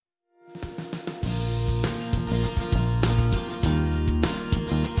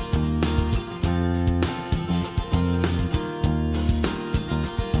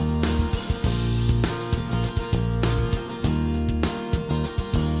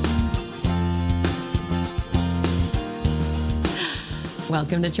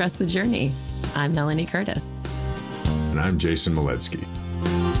Welcome to Trust the Journey. I'm Melanie Curtis. And I'm Jason Maletsky.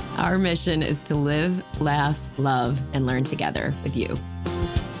 Our mission is to live, laugh, love, and learn together with you.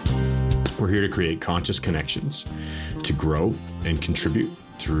 We're here to create conscious connections, to grow and contribute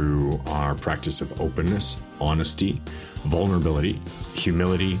through our practice of openness, honesty, vulnerability,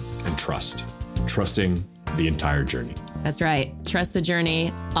 humility, and trust. Trusting the entire journey. That's right. Trust the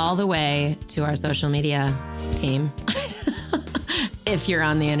journey all the way to our social media team. If you're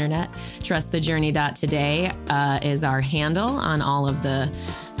on the internet, trustthejourney.today is our handle on all of the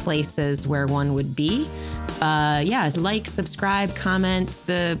places where one would be. Like, subscribe, comment.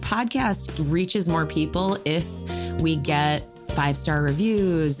 The podcast reaches more people if we get 5-star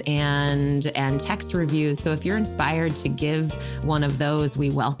reviews and text reviews. So if you're inspired to give one of those, we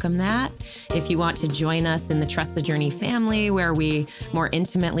welcome that. If you want to join us in the Trust the Journey family, where we more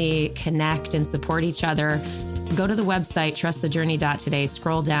intimately connect and support each other, go to the website, trustthejourney.today,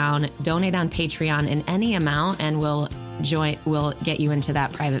 scroll down, donate on Patreon in any amount, and we'll get you into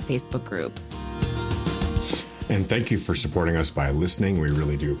that private Facebook group. And thank you for supporting us by listening. We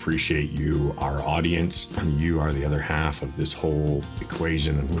really do appreciate you, our audience. You are the other half of this whole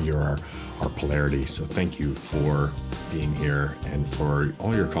equation, and you're our polarity. So thank you for being here and for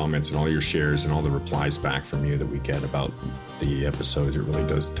all your comments and all your shares and all the replies back from you that we get about the episodes. It really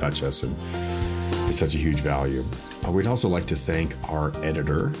does touch us, and it's such a huge value. We'd also like to thank our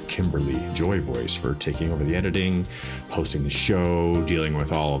editor, Kimberly Joyvoice, for taking over the editing, posting the show, dealing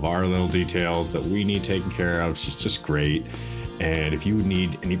with all of our little details that we need taken care of. She's just great. And if you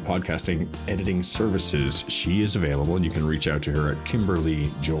need any podcasting editing services, she is available, and you can reach out to her at Kimberly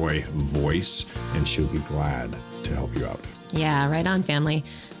Joy Voice, and she'll be glad to help you out. Yeah, right on, family.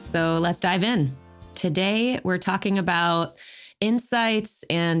 So let's dive in. Today, we're talking about insights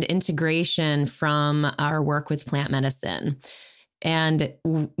and integration from our work with plant medicine. And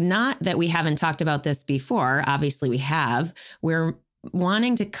not that we haven't talked about this before, obviously we have. We're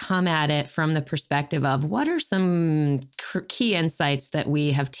wanting to come at it from the perspective of what are some key insights that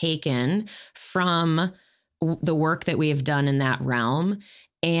we have taken from the work that we have done in that realm,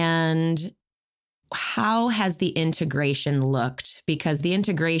 and how has the integration looked? Because the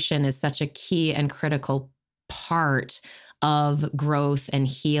integration is such a key and critical part of growth and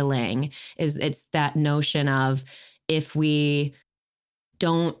healing. It's that notion of, if we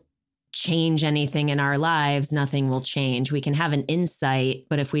don't change anything in our lives, nothing will change. We can have an insight,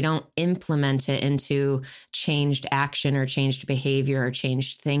 but if we don't implement it into changed action or changed behavior or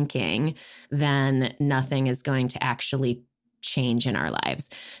changed thinking, then nothing is going to actually change in our lives.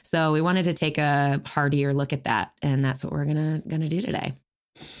 So we wanted to take a heartier look at that, and that's what we're gonna do today.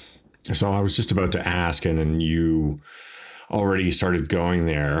 So I was just about to ask, and then you already started going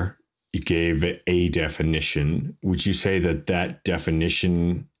there. You gave a definition. Would you say that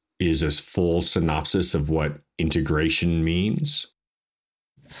definition is a full synopsis of what integration means?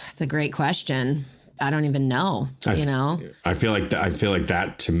 That's a great question. I don't even know. I feel like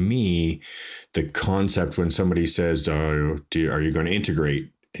that to me, the concept when somebody says, are you going to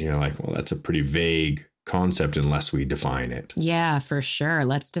integrate? And you're like, well, that's a pretty vague concept unless we define it. Yeah, for sure.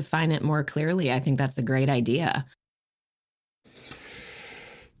 Let's define it more clearly. I think that's a great idea.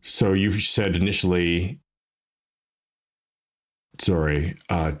 So you said initially,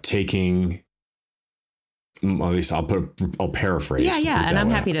 taking, at least I'll paraphrase. Yeah. And I'm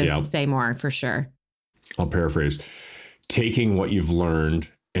happy to say more for sure. I'll paraphrase. Taking what you've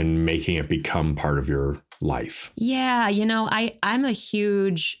learned and making it become part of your life. Yeah. I'm a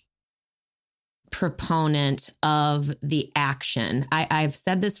huge proponent of the action. I've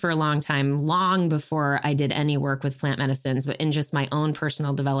said this for a long time, long before I did any work with plant medicines, but in just my own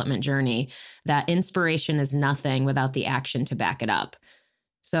personal development journey, that inspiration is nothing without the action to back it up.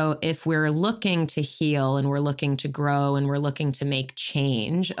 So if we're looking to heal and we're looking to grow and we're looking to make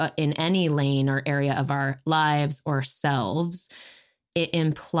change in any lane or area of our lives or selves, it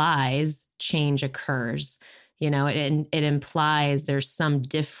implies change occurs. It implies there's some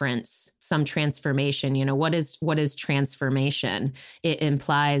difference, some transformation. What is transformation? It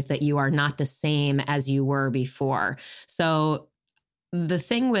implies that you are not the same as you were before. So the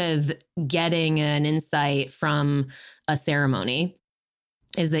thing with getting an insight from a ceremony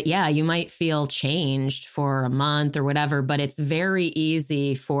is that, yeah, you might feel changed for a month or whatever, but it's very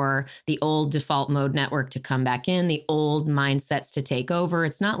easy for the old default mode network to come back in, the old mindsets to take over.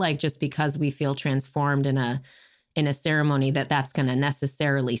 It's not like just because we feel transformed in a ceremony that's going to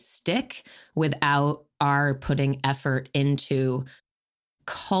necessarily stick without our putting effort into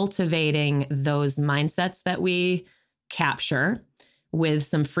cultivating those mindsets that we capture, with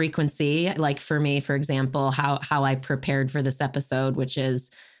some frequency. Like for me, for example, how I prepared for this episode, which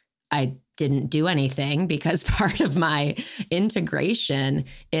is I didn't do anything, because part of my integration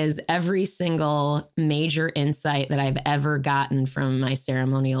is every single major insight that I've ever gotten from my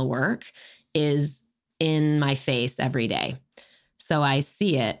ceremonial work is in my face every day. So I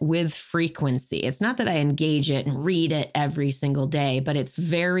see it with frequency. It's not that I engage it and read it every single day, but it's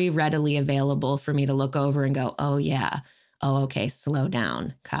very readily available for me to look over and go, oh yeah, oh, okay, slow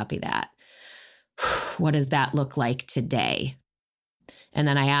down, copy that. What does that look like today? And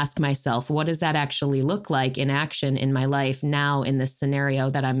then I ask myself, what does that actually look like in action in my life now in this scenario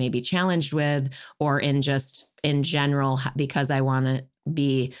that I'm maybe challenged with, or in just in general, because I want to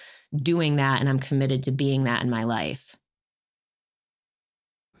be doing that and I'm committed to being that in my life.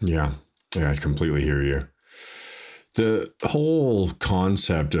 Yeah, I completely hear you. The whole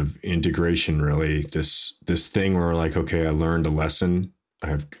concept of integration, really, this thing where like, okay, I learned a lesson,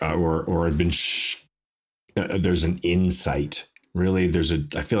 I've been, there's an insight. Really,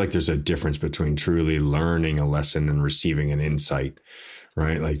 I feel like there's a difference between truly learning a lesson and receiving an insight,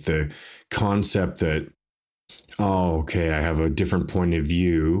 right? Like the concept that, oh, okay, I have a different point of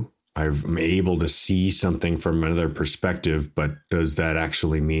view. I'm able to see something from another perspective, but does that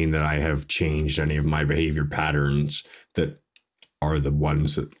actually mean that I have changed any of my behavior patterns that are the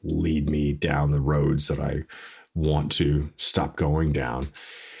ones that lead me down the roads that I want to stop going down?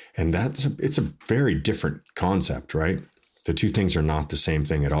 And it's a very different concept, right? The two things are not the same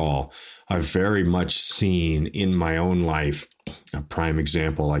thing at all. I've very much seen in my own life a prime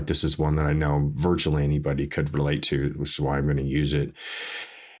example. Like this is one that I know virtually anybody could relate to, which is why I'm going to use it.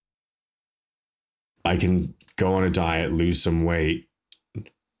 I can go on a diet, lose some weight,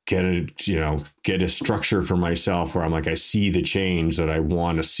 get a structure for myself where I'm like, I see the change that I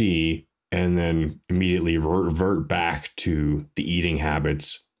want to see, and then immediately revert back to the eating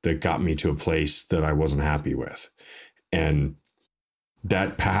habits that got me to a place that I wasn't happy with. And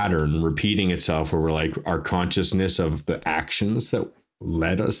that pattern repeating itself, where we're like, our consciousness of the actions that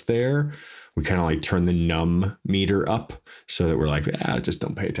led us there, we kind of like turn the numb meter up so that we're like, just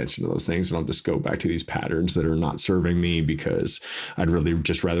don't pay attention to those things. And I'll just go back to these patterns that are not serving me, because I'd really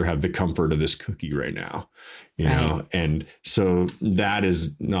just rather have the comfort of this cookie right now, you know? And so that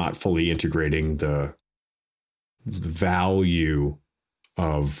is not fully integrating the value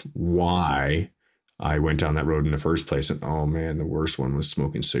of why I went down that road in the first place. And oh man, the worst one was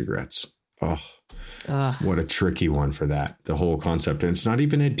smoking cigarettes. Oh, what a tricky one for that. The whole concept. And it's not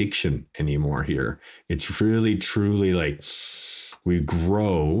even addiction anymore here. It's really, truly like we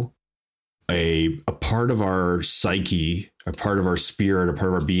grow a part of our psyche, a part of our spirit, a part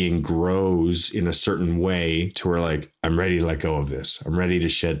of our being grows in a certain way to where like, I'm ready to let go of this. I'm ready to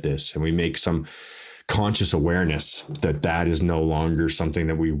shed this. And we make some conscious awareness that is no longer something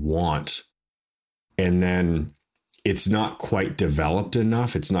that we want. And then it's not quite developed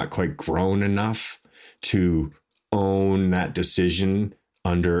enough. It's not quite grown enough to own that decision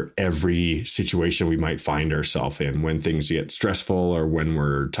under every situation we might find ourselves in. When things get stressful or when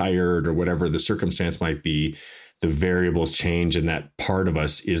we're tired or whatever the circumstance might be, the variables change and that part of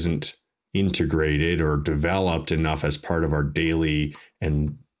us isn't integrated or developed enough as part of our daily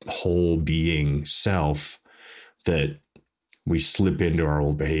and whole being self that we slip into our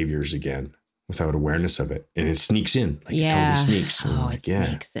old behaviors again without awareness of it. And it sneaks in. Like it totally sneaks.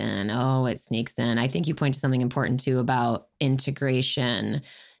 Sneaks in. Oh, it sneaks in. I think you point to something important too about integration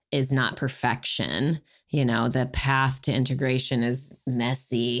is not perfection. You know, the path to integration is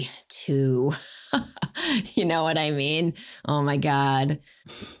messy too. You know what I mean? Oh my God.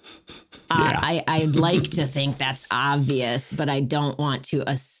 I'd like to think that's obvious, but I don't want to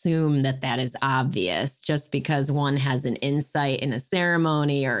assume that is obvious just because one has an insight in a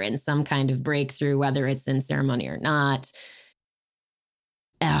ceremony or in some kind of breakthrough, whether it's in ceremony or not.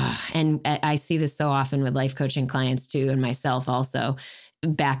 And I see this so often with life coaching clients too, and myself also.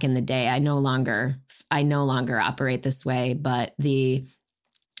 Back in the day, I no longer operate this way, but the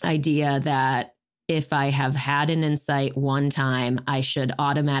idea that if I have had an insight one time, I should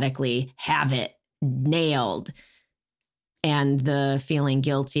automatically have it nailed. And the feeling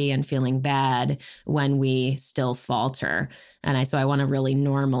guilty and feeling bad when we still falter. And so I want to really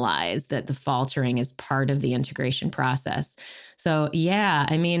normalize that the faltering is part of the integration process. So yeah,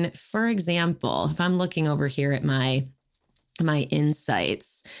 I mean, for example, if I'm looking over here at my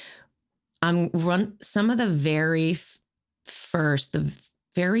insights, some of the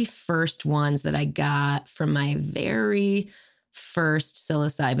very first ones that I got from my very first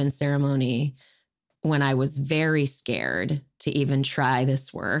psilocybin ceremony when I was very scared to even try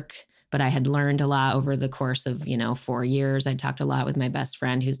this work but I had learned a lot over the course of, 4 years. I talked a lot with my best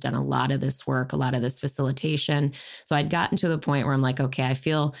friend who's done a lot of this work, a lot of this facilitation. So I'd gotten to the point where I'm like, okay, I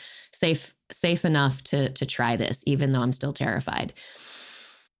feel safe enough to try this, even though I'm still terrified.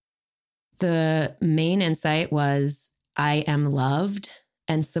 The main insight was I am loved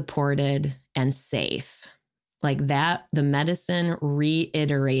and supported and safe. Like that, the medicine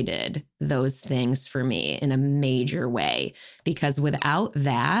reiterated those things for me in a major way, because without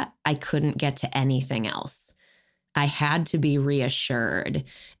that, I couldn't get to anything else. I had to be reassured,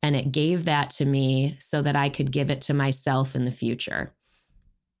 and it gave that to me so that I could give it to myself in the future.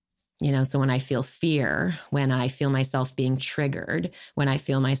 So when I feel fear, when I feel myself being triggered, when I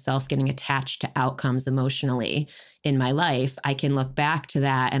feel myself getting attached to outcomes emotionally in my life, I can look back to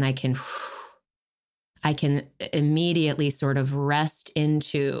that and I can immediately sort of rest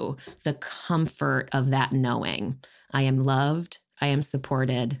into the comfort of that knowing I am loved, I am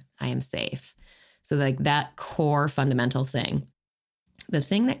supported, I am safe. So like that core fundamental thing. The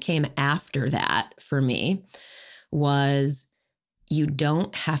thing that came after that for me was you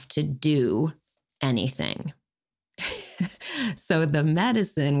don't have to do anything. So the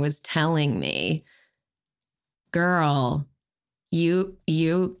medicine was telling me, girl, you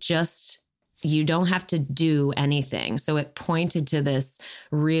don't have to do anything. So it pointed to this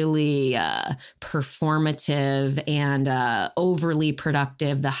really performative and overly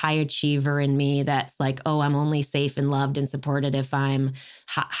productive, the high achiever in me that's like, oh, I'm only safe and loved and supported if I'm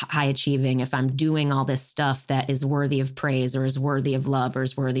high achieving, if I'm doing all this stuff that is worthy of praise or is worthy of love or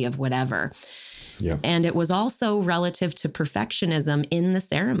is worthy of whatever. Yeah. And it was also relative to perfectionism in the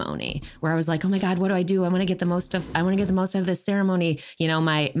ceremony, where I was like, oh my God, what do? I want to get the most out of this ceremony.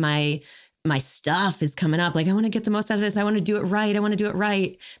 My stuff is coming up. Like, I want to get the most out of this. I want to do it right. I want to do it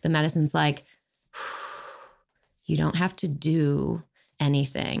right. The medicine's like, you don't have to do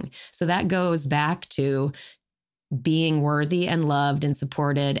anything. So that goes back to being worthy and loved and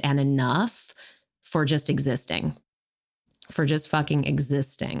supported and enough for just existing, for just fucking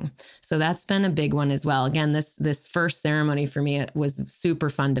existing. So that's been a big one as well. Again, this first ceremony for me was super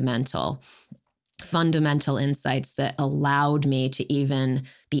fundamental insights that allowed me to even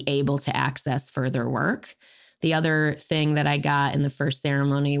be able to access further work. The other thing that I got in the first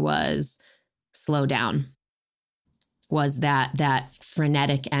ceremony was slow down, was that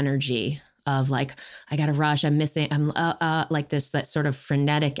frenetic energy of like, I got to rush. I'm missing, like that sort of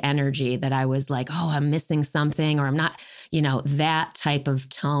frenetic energy that I was like, oh, I'm missing something, or I'm not, that type of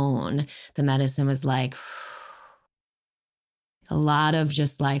tone. The medicine was like a lot of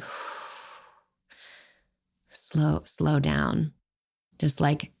just like, slow down, just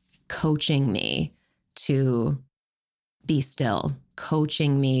like coaching me to be still,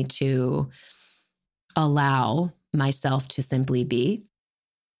 coaching me to allow myself to simply be.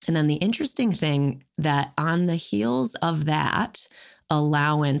 And then the interesting thing that on the heels of that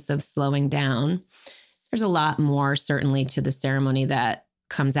allowance of slowing down, there's a lot more certainly to the ceremony that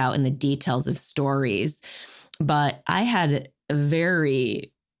comes out in the details of stories. But I had a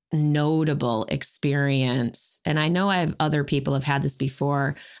very notable experience. And I know other people have had this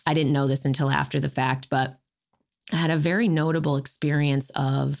before. I didn't know this until after the fact, but I had a very notable experience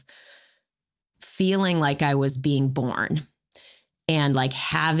of feeling like I was being born and like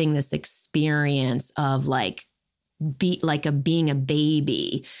having this experience of like being a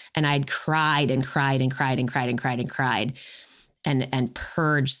baby. And I'd cried and cried and cried and cried and cried and cried and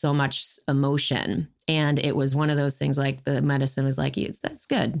purged so much emotion. And it was one of those things like the medicine was like, that's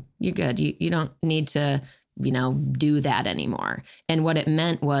good. You're good. You don't need to, do that anymore. And what it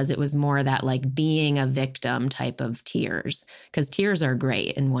meant was it was more that like being a victim type of tears, because tears are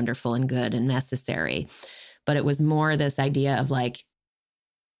great and wonderful and good and necessary. But it was more this idea of like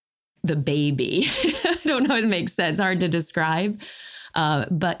the baby. I don't know if it makes sense. Hard to describe.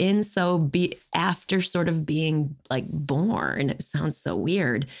 But after sort of being like born, it sounds so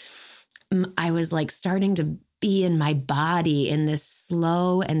weird. I was like starting to be in my body in this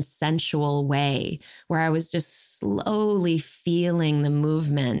slow and sensual way where I was just slowly feeling the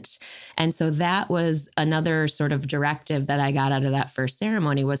movement. And so that was another sort of directive that I got out of that first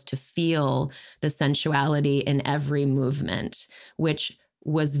ceremony, was to feel the sensuality in every movement, which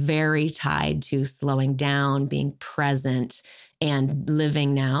was very tied to slowing down, being present, and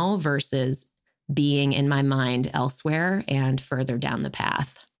living now versus being in my mind elsewhere and further down the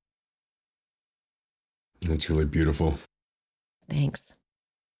path. That's really beautiful. Thanks.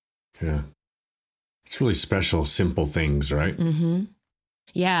 Yeah. It's really special, simple things, right? Mm-hmm.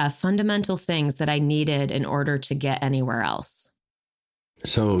 Yeah, fundamental things that I needed in order to get anywhere else.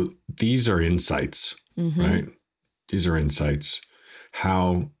 So these are insights, right? These are insights.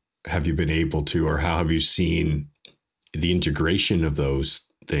 How have you been able to, or how have you seen the integration of those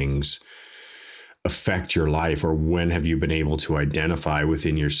things affect your life? Or when have you been able to identify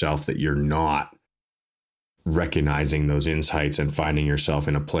within yourself that you're not recognizing those insights and finding yourself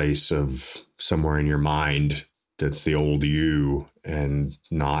in a place of somewhere in your mind that's the old you and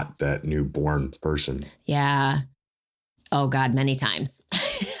not that newborn person? Yeah. Oh God, many times.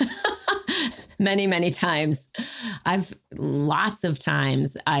 Many times. Lots of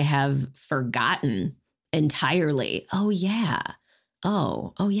times I have forgotten entirely. Oh yeah.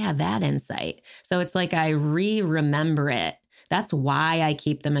 Oh yeah, that insight. So it's like I remember it. That's why I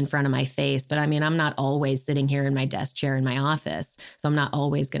keep them in front of my face. But I mean, I'm not always sitting here in my desk chair in my office. So I'm not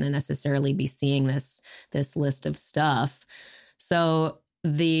always going to necessarily be seeing this list of stuff. So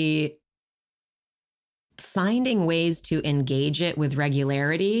the finding ways to engage it with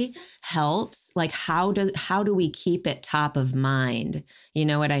regularity helps. Like, how do we keep it top of mind? You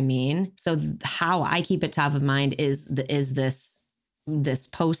know what I mean? So how I keep it top of mind is this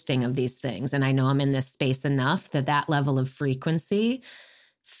posting of these things. And I know I'm in this space enough that level of frequency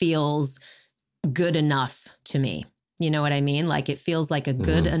feels good enough to me. You know what I mean? Like, it feels like a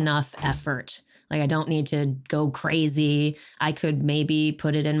good enough effort. Like, I don't need to go crazy. I could maybe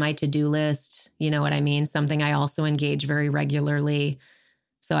put it in my to-do list. You know what I mean? Something I also engage very regularly.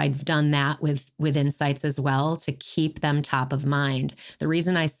 So I've done that with insights as well to keep them top of mind. The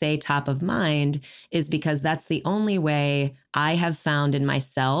reason I say top of mind is because that's the only way I have found in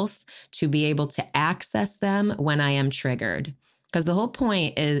myself to be able to access them when I am triggered. Because the whole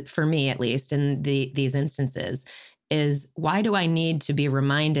point is, for me at least in these instances, is why do I need to be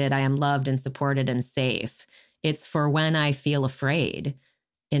reminded I am loved and supported and safe? It's for when I feel afraid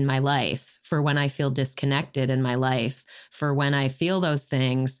in my life, for when I feel disconnected in my life, for when I feel those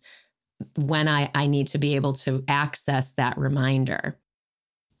things, when I need to be able to access that reminder.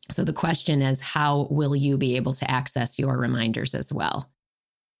 So the question is, how will you be able to access your reminders as well?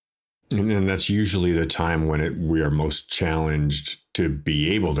 And that's usually the time when we are most challenged to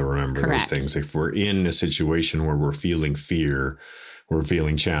be able to remember Correct. those things. If we're in a situation where we're feeling fear, we're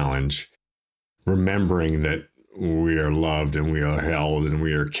feeling challenge, remembering that we are loved and we are held and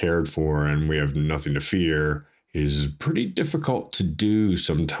we are cared for and we have nothing to fear is pretty difficult to do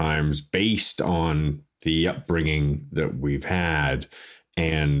sometimes based on the upbringing that we've had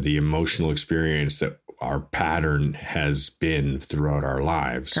and the emotional experience that our pattern has been throughout our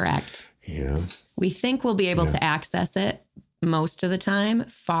lives. Correct. Yeah. We think we'll be able to access it most of the time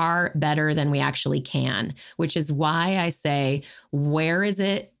far better than we actually can, which is why I say, where is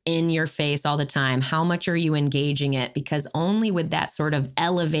it in your face all the time? How much are you engaging it? Because only with that sort of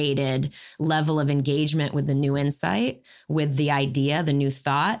elevated level of engagement with the new insight, with the idea, the new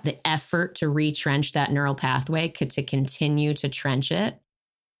thought, the effort to retrench that neural pathway, to continue to trench it,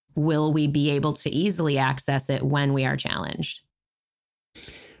 will we be able to easily access it when we are challenged.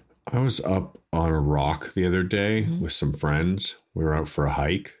 I was up on a rock the other day with some friends. We were out for a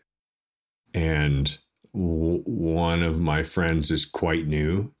hike, and one of my friends is quite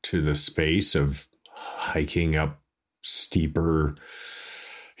new to the space of hiking up steeper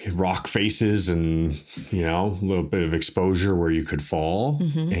rock faces and, you know, a little bit of exposure where you could fall.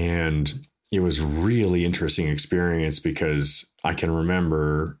 And it was a really interesting experience because I can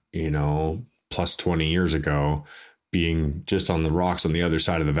remember, you know, plus 20 years ago, being just on the rocks on the other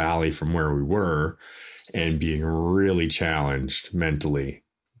side of the valley from where we were and being really challenged mentally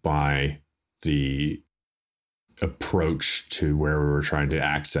by the approach to where we were trying to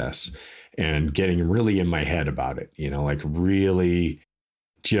access and getting really in my head about it, you know, like really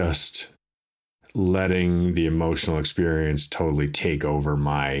just letting the emotional experience totally take over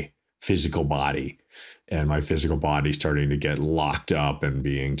my physical body, and my physical body starting to get locked up and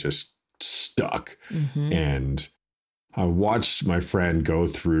being just stuck. And I watched my friend go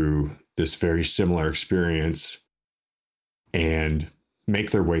through this very similar experience and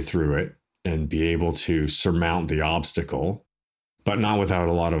make their way through it and be able to surmount the obstacle, but not without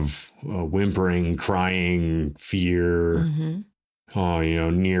a lot of whimpering, crying, fear, you know,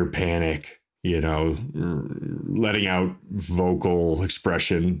 near panic, you know, letting out vocal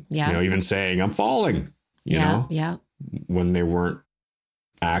expression, you know, even saying, I'm falling, you know, when they weren't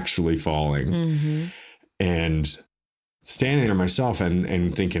actually falling. And standing there myself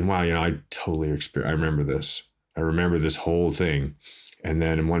and thinking, wow, you know, I totally I remember this. I remember this whole thing. And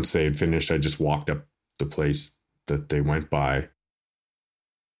then once they had finished, I just walked up the place that they went by.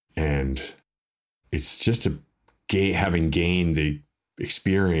 And it's just having gained the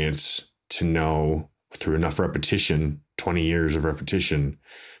experience to know through enough repetition, 20 years of repetition,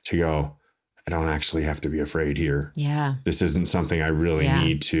 to go, I don't actually have to be afraid here. Yeah. This isn't something I really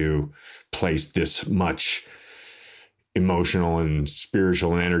need to place this much emotional and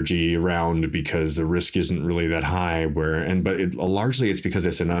spiritual energy around, because the risk isn't really that high. Largely it's because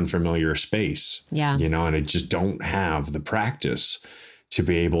it's an unfamiliar space. Yeah. And I just don't have the practice to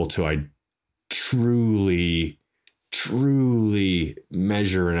be able to truly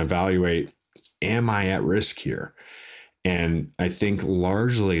measure and evaluate, am I at risk here? And I think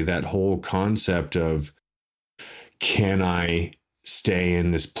largely that whole concept of, can I stay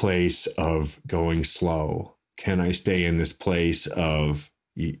in this place of going slow? Can I stay in this place of,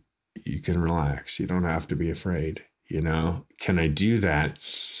 you can relax, you don't have to be afraid, Can I do that?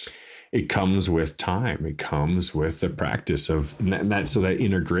 It comes with time. It comes with the practice of that. So that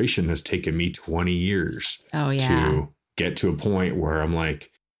integration has taken me 20 years to get to a point where I'm like,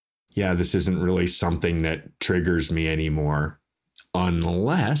 yeah, this isn't really something that triggers me anymore,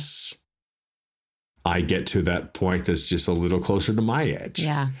 unless I get to that point that's just a little closer to my edge.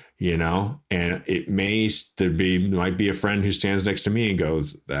 Yeah. And it might be a friend who stands next to me and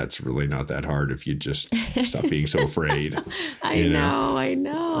goes, that's really not that hard if you just stop being so afraid. I know.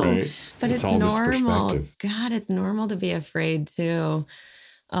 Right? But it's normal. God, it's normal to be afraid too.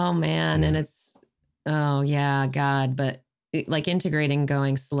 Oh man. And God, but integrating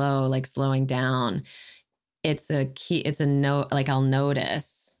going slow, like slowing down, it's a key. It's a note. Like I'll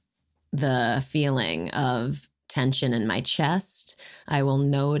notice the feeling of tension in my chest. I will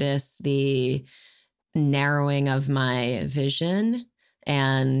notice the narrowing of my vision,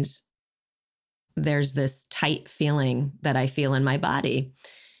 and there's this tight feeling that I feel in my body,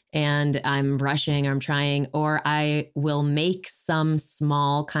 and I'm rushing, or I'm trying, or I will make some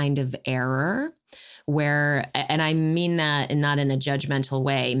small kind of error and I mean that not in a judgmental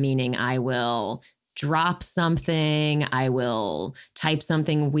way, meaning I will drop something, I will type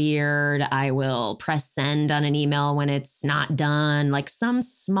something weird, I will press send on an email when it's not done, like some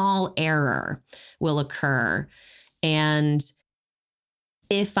small error will occur. And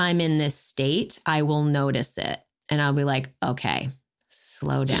if I'm in this state, I will notice it and I'll be like, okay,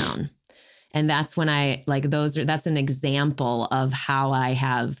 slow down. And that's when that's an example of how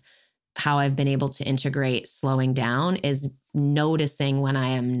I've been able to integrate slowing down, is noticing when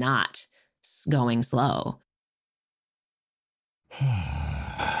I am not going slow.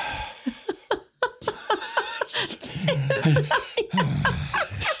 I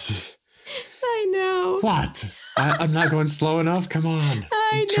know. What? I'm not going slow enough? Come on.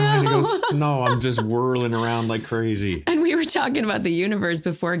 I know. No, I'm just whirling around like crazy. And we were talking about the universe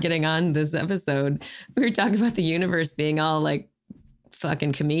before getting on this episode. We were talking about the universe being all like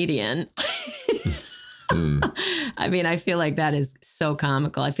fucking comedian. I mean, I feel like that is so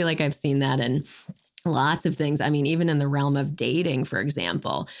comical. I feel like I've seen that in lots of things. I mean, even in the realm of dating, for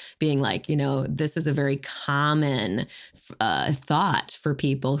example, being like, this is a very common thought for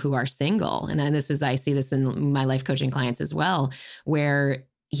people who are single. And I see this in my life coaching clients as well, where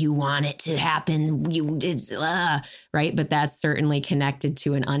you want it to happen. Right. But that's certainly connected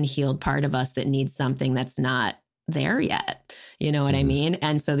to an unhealed part of us that needs something that's not there yet. You know what I mean?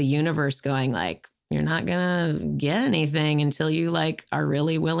 And so the universe going like, you're not going to get anything until you are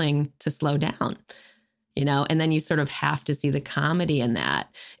really willing to slow down, and then you sort of have to see the comedy in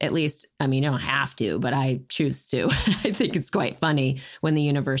that. At least, I mean, you don't have to, but I choose to. I think it's quite funny when the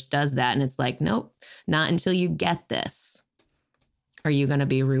universe does that. And it's like, nope, not until you get this. Are you going to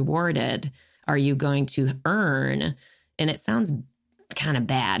be rewarded? Are you going to earn? And it sounds kind of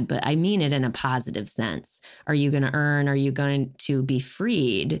bad, but I mean it in a positive sense. Are you going to earn? Are you going to be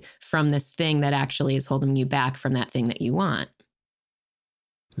freed from this thing that actually is holding you back from that thing that you want?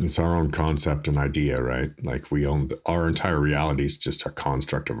 It's our own concept and idea, right? Like we own our entire reality is just a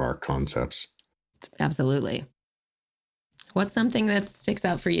construct of our concepts. Absolutely. What's something that sticks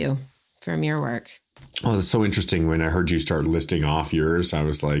out for you from your work? Oh, that's so interesting. When I heard you start listing off yours, I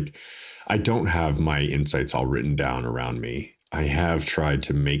was like, I don't have my insights all written down around me. I have tried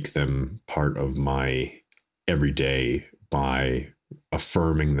to make them part of my everyday by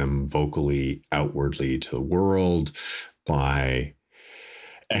affirming them vocally, outwardly to the world, by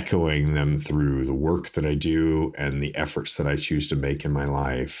echoing them through the work that I do and the efforts that I choose to make in my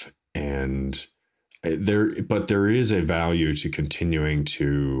life. And there is a value to continuing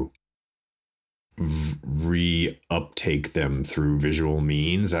to re-uptake them through visual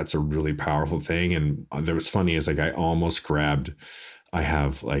means. That's a really powerful thing. And that was funny is I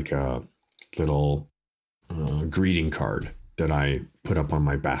have like a little greeting card that I put up on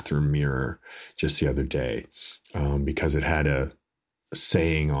my bathroom mirror just the other day because it had a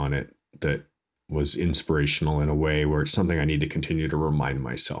saying on it that was inspirational in a way where it's something I need to continue to remind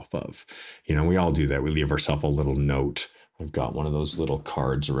myself of. You know, we all do that. We leave ourselves a little note. I've got one of those little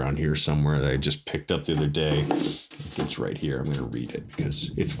cards around here somewhere that I just picked up the other day. It's right here. I'm going to read it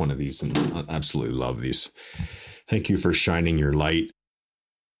because it's one of these and I absolutely love these. Thank you for shining your light.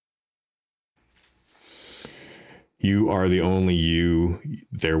 You are the only you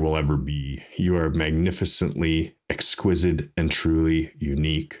there will ever be. You are magnificently exquisite and truly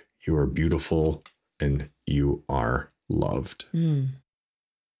unique. You are beautiful and you are loved. And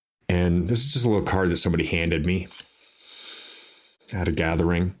this is just a little card that somebody handed me at a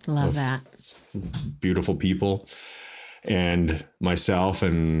gathering. Love that. Beautiful people. And myself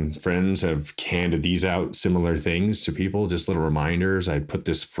and friends have handed these out, similar things to people, just little reminders. I put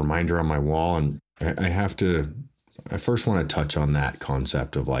this reminder on my wall, and I first want to touch on that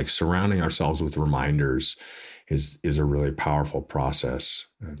concept of like surrounding ourselves with reminders is a really powerful process.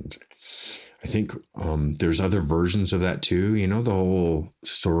 And I think there's other versions of that too. You know, the whole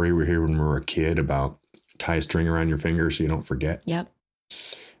story we hear when we were a kid about tie a string around your finger so you don't forget. Yep.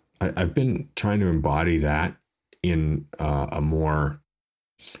 I've been trying to embody that in a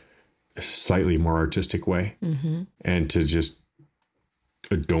slightly more artistic way, and to just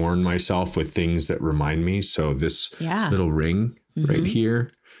adorn myself with things that remind me. So this little ring right here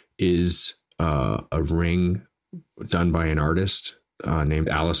is a ring done by an artist named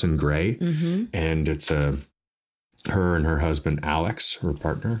Allison Gray. And it's her and her husband, Alex, her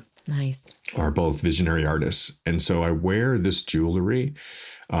partner. Nice. Are both visionary artists. And so I wear this jewelry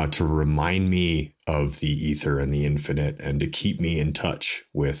to remind me of the ether and the infinite and to keep me in touch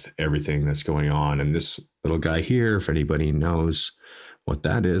with everything that's going on. And this little guy here, if anybody knows what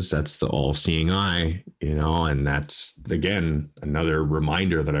that is, that's the all-seeing eye, you know, and that's, again, another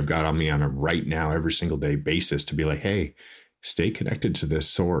reminder that I've got on me on a right now, every single day basis to be like, hey, stay connected to this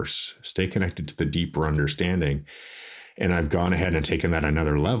source, stay connected to the deeper understanding. And I've gone ahead and taken that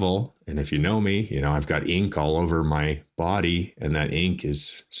another level. And if you know me, you know, I've got ink all over my body, and that ink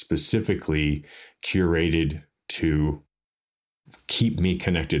is specifically curated to keep me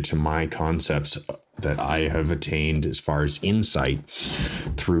connected to my concepts that I have attained as far as insight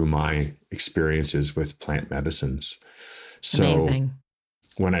through my experiences with plant medicines. So Amazing.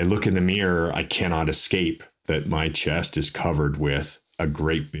 When I look in the mirror, I cannot escape that my chest is covered with a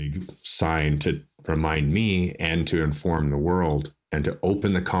great big sign to remind me and to inform the world and to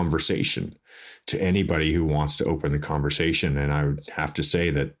open the conversation to anybody who wants to open the conversation. And I would have to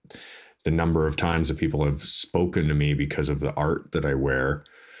say that the number of times that people have spoken to me because of the art that I wear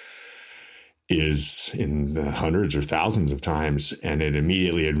is in the hundreds or thousands of times. And it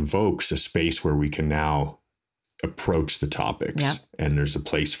immediately invokes a space where we can now approach the topics. Yep. And there's a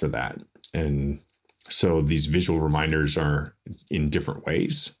place for that. And so these visual reminders are in different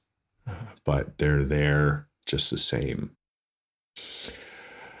ways, but they're there just the same.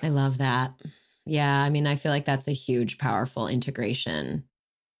 I love that. Yeah. I mean, I feel like that's a huge, powerful integration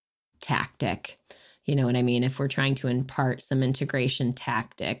tactic. You know what I mean? If we're trying to impart some integration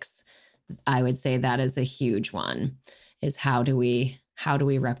tactics, I would say that is a huge one, is how do we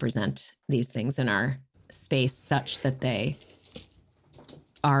represent these things in our space such that they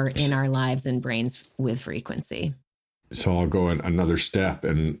are in our lives and brains with frequency. So I'll go another step,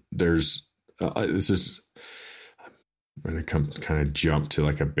 and there's I'm going to kind of jump to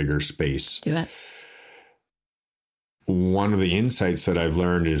like a bigger space. Do it. One of the insights that I've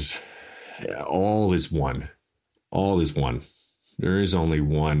learned is all is one. All is one. There is only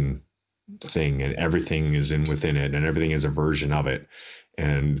one thing, and everything is within it, and everything is a version of it.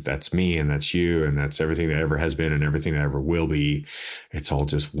 And that's me, and that's you, and that's everything that ever has been and everything that ever will be. It's all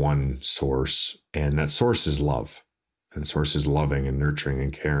just one source. And that source is love. And source is loving and nurturing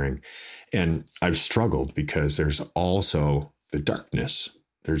and caring. And I've struggled because there's also the darkness.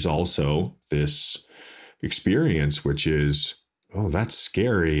 There's also this experience, which is, oh, that's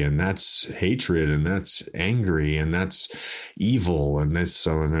scary, and that's hatred, and that's angry, and that's evil, and that's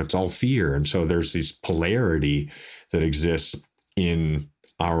all fear. And so there's this polarity that exists in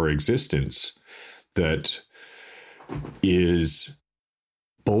our existence that is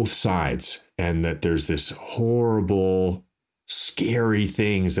both sides, and that there's this horrible, scary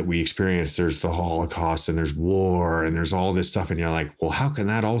things that we experience. There's the Holocaust, and there's war, and there's all this stuff. And you're like, well, how can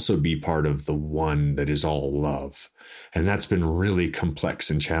that also be part of the one that is all love? And that's been really complex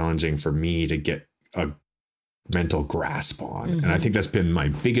and challenging for me to get a mental grasp on. Mm-hmm. And I think that's been my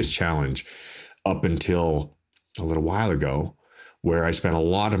biggest challenge up until a little while ago, where I spent a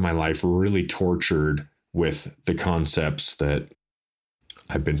lot of my life really tortured with the concepts that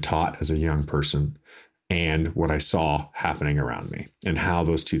I've been taught as a young person and what I saw happening around me, and how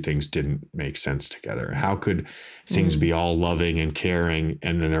those two things didn't make sense together. How could things be all loving and caring,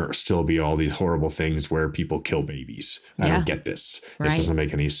 and then there still be all these horrible things where people kill babies? I don't get this. Right. This doesn't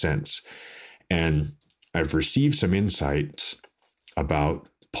make any sense. And I've received some insights about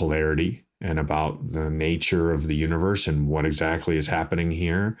polarity and about the nature of the universe and what exactly is happening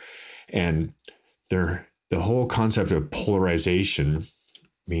here. And the whole concept of polarization,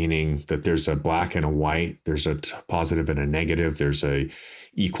 meaning that there's a black and a white, there's a positive and a negative, there's a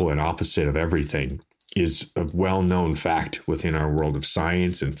equal and opposite of everything, is a well-known fact within our world of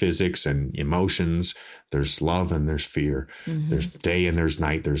science and physics and emotions. There's love and there's fear. There's day and there's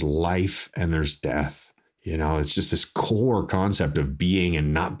night. There's life and there's death. It's just this core concept of being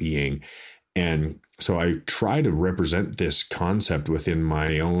and not being. And so I try to represent this concept within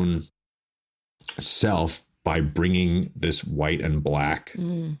my own self by bringing this white and black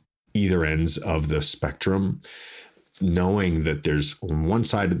either ends of the spectrum, knowing that there's on one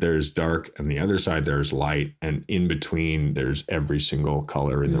side there's dark and the other side there's light, and in between there's every single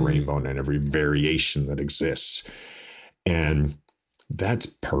color in the rainbow and every variation that exists. And that's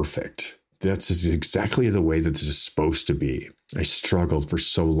perfect. That's exactly the way that this is supposed to be. I struggled for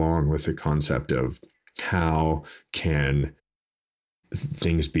so long with the concept of how can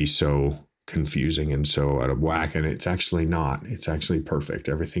things be so confusing and so out of whack, and it's actually not. It's actually perfect.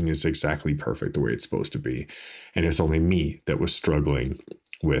 Everything is exactly perfect the way it's supposed to be, and it's only me that was struggling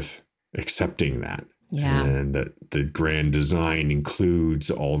with accepting that. And that the grand design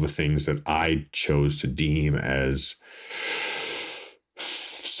includes all the things that I chose to deem as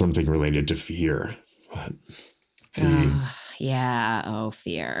something related to fear. But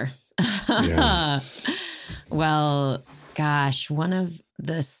fear. Yeah. Well, gosh, one of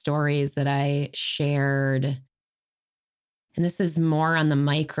the stories that I shared, and this is more on the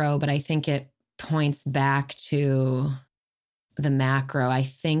micro, but I think it points back to the macro. I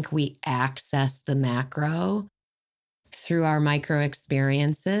think we access the macro through our micro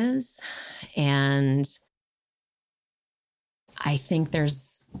experiences. And I think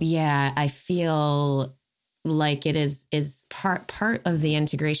I feel like it is part of the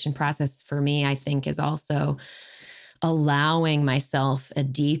integration process for me, I think, is also allowing myself a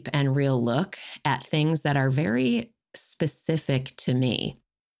deep and real look at things that are very specific to me.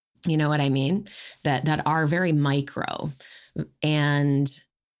 You know what I mean? That are very micro. And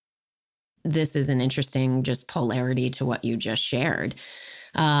this is an interesting just polarity to what you just shared.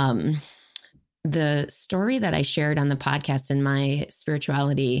 The story that I shared on the podcast in my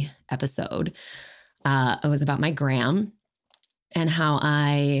spirituality episode, it was about my gram and how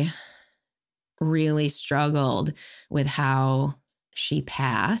I really struggled with how she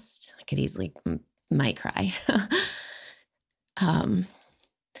passed. I could easily might cry. How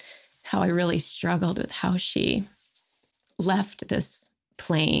I really struggled with how she left this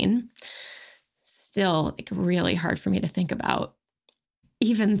plane. Still, really hard for me to think about,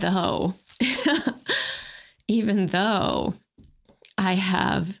 even though I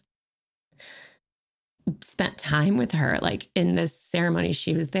have spent time with her, in this ceremony,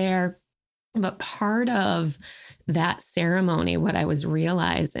 she was there. But part of that ceremony, what I was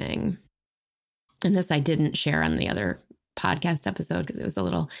realizing, and this I didn't share on the other podcast episode because it was a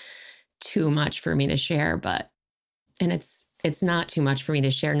little too much for me to share, and it's not too much for me to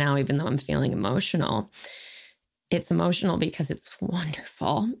share now, even though I'm feeling emotional. It's emotional because it's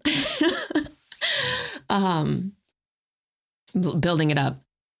wonderful. Building it up.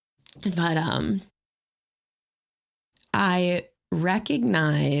 But I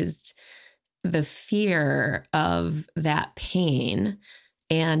recognized the fear of that pain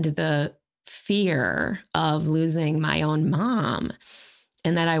and the fear of losing my own mom,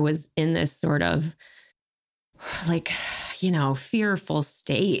 and that I was in this sort of fearful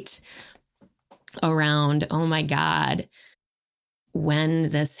state around, oh my God, when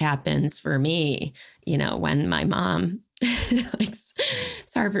this happens for me, when my mom, it's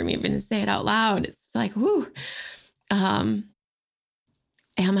hard for me even to say it out loud. It's like, whoo, am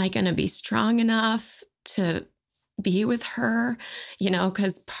I going to be strong enough to be with her?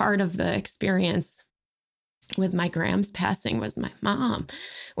 Because part of the experience with my Gram's passing was my mom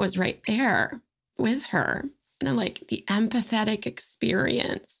was right there with her. And I'm like, the empathetic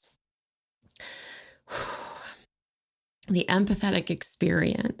experience. The empathetic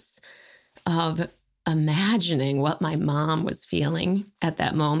experience of imagining what my mom was feeling at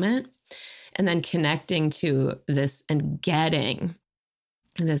that moment, and then connecting to this and getting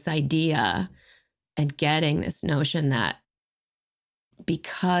this idea and getting this notion that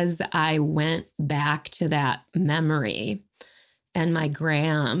because I went back to that memory and my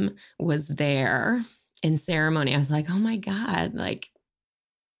Gram was there in ceremony. I was like, oh my God, like,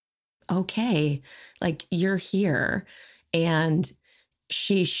 okay, like you're here. And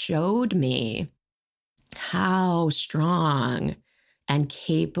she showed me how strong and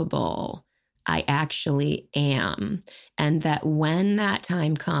capable I actually am. And that when that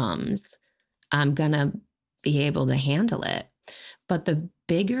time comes, I'm going to be able to handle it. But the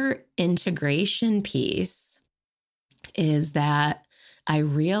bigger integration piece is that I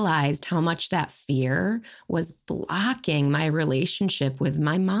realized how much that fear was blocking my relationship with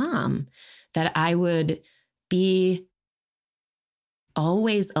my mom, that I would be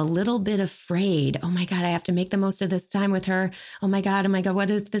always a little bit afraid. Oh my God, I have to make the most of this time with her. Oh my God, what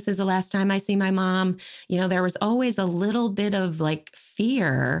if this is the last time I see my mom? There was always a little bit of like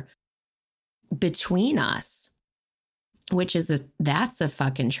fear between us, which is that's a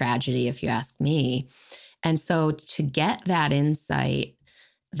fucking tragedy if you ask me. And so to get that insight,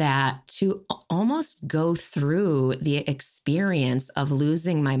 that to almost go through the experience of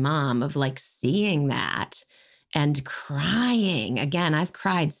losing my mom, of like seeing that and crying. Again, I've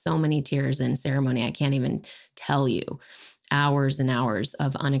cried so many tears in ceremony. I can't even tell you. Hours and hours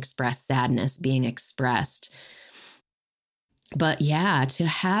of unexpressed sadness being expressed. But yeah, to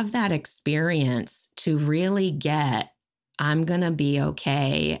have that experience, to really get, I'm going to be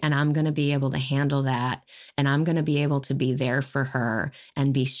okay, and I'm going to be able to handle that, and I'm going to be able to be there for her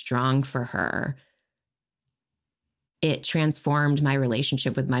and be strong for her. It transformed my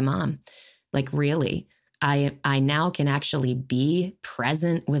relationship with my mom. Like really, I now can actually be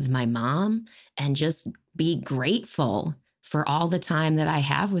present with my mom and just be grateful for all the time that I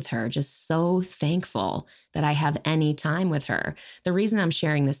have with her. Just so thankful that I have any time with her. The reason I'm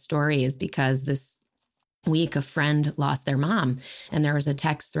sharing this story is because this week a friend lost their mom, and there was a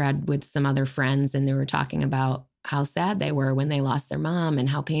text thread with some other friends, and they were talking about how sad they were when they lost their mom and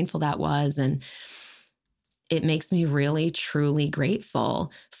how painful that was. And it makes me really, truly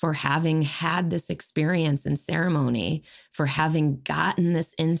grateful for having had this experience in ceremony, for having gotten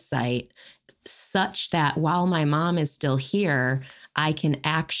this insight such that while my mom is still here, I can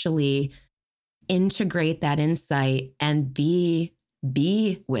actually integrate that insight and be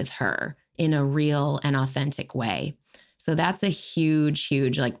with her in a real and authentic way. So that's a huge,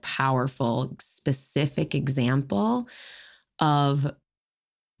 huge, like powerful, specific example of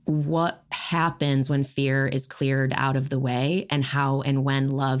what happens when fear is cleared out of the way, and how and when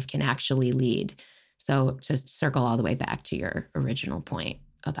love can actually lead. So to circle all the way back to your original point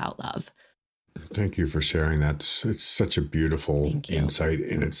about love. Thank you for sharing that. It's such a beautiful insight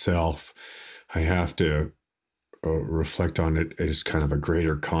in itself. I have to reflect on it as kind of a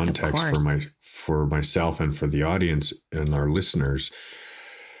greater context for myself and for the audience and our listeners.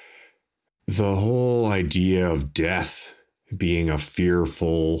 The whole idea of death being a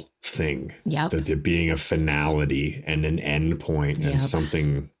fearful thing, that it being a finality and an end point, and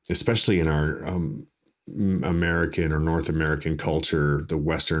something, especially in our American or North American culture, the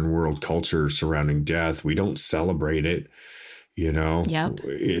Western world culture surrounding death, we don't celebrate it.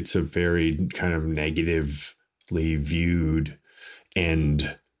 It's a very kind of negatively viewed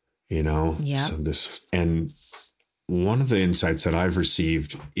end, So and one of the insights that I've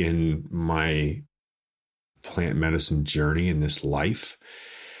received in my plant medicine journey in this life,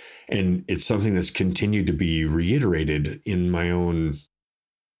 and it's something that's continued to be reiterated in my own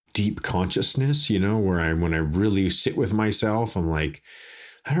deep consciousness, where when I really sit with myself, I'm like,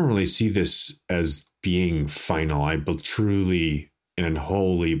 I don't really see this as being final. I truly and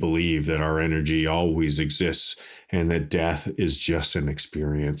wholly believe that our energy always exists, and that death is just an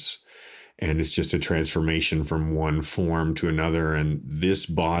experience. And it's just a transformation from one form to another. And this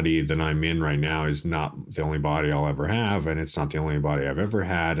body that I'm in right now is not the only body I'll ever have. And it's not the only body I've ever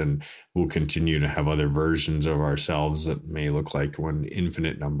had. And we'll continue to have other versions of ourselves that may look like one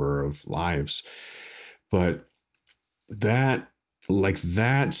infinite number of lives. But that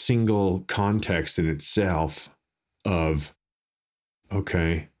single context in itself of,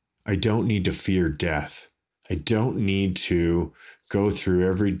 okay, I don't need to fear death. I don't need to go through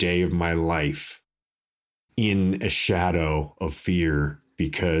every day of my life in a shadow of fear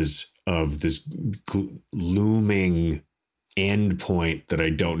because of this looming end point that I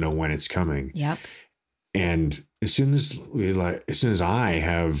don't know when it's coming. Yep. And as soon as I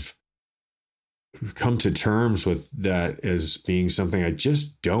have come to terms with that as being something I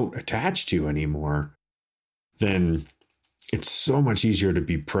just don't attach to anymore, then it's so much easier to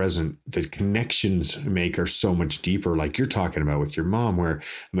be present. The connections I make are so much deeper, like you're talking about with your mom, where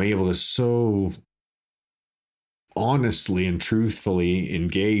I'm able to so honestly and truthfully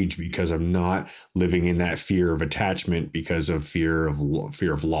engage because I'm not living in that fear of attachment because of fear of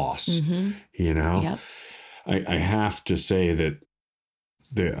loss. Mm-hmm. You know, Yep. I have to say that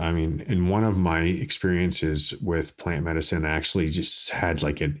in one of my experiences with plant medicine, I actually just had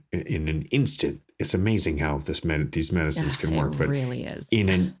like in an instant. It's amazing how these medicines can work, but really is. In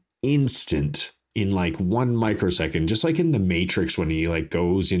an instant, in like 1 microsecond, just like in the Matrix when he like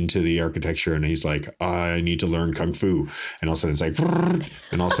goes into the architecture and he's like, I need to learn Kung Fu. And all of a sudden it's like,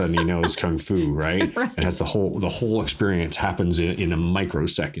 and all of a sudden he knows Kung Fu, right? Right. And has the whole experience happens in a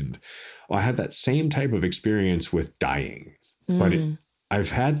microsecond. Well, I had that same type of experience with dying, but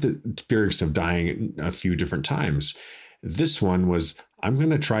I've had the experience of dying a few different times. This one was, I'm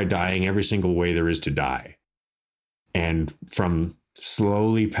going to try dying every single way there is to die. And from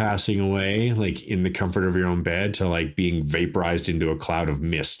slowly passing away, like in the comfort of your own bed, to like being vaporized into a cloud of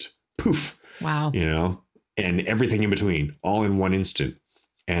mist. Poof. Wow. You know, and everything in between, all in one instant.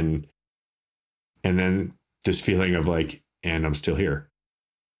 And then this feeling of like, and I'm still here.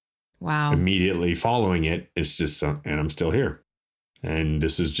 Wow. Immediately following it, it's just, and I'm still here. And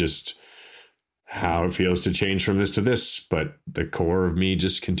this is just how it feels to change from this to this. But the core of me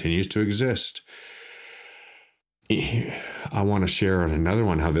just continues to exist. I want to share on another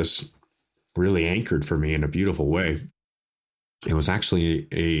one how this really anchored for me in a beautiful way. It was actually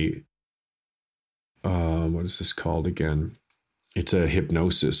what is this called again? It's a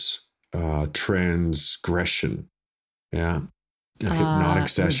hypnosis, transgression. Yeah. A hypnotic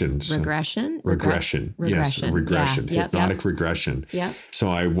session. Regression? Regression. Yes, regression. Yeah. Hypnotic regression. Yep. So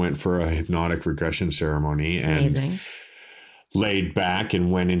I went for a hypnotic regression ceremony and laid back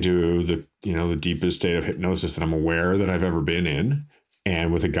and went into the deepest state of hypnosis that I'm aware that I've ever been in,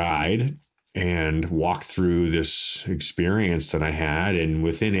 and with a guide, and walked through this experience that I had. And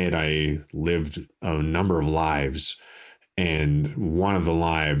within it, I lived a number of lives. And one of the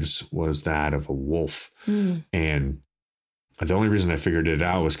lives was that of a wolf. And the only reason I figured it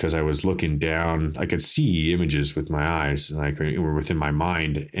out was because I was looking down. I could see images with my eyes, like were within my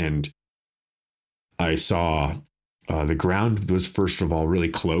mind. And I saw the ground was, first of all, really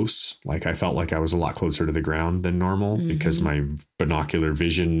close. Like I felt like I was a lot closer to the ground than normal because my binocular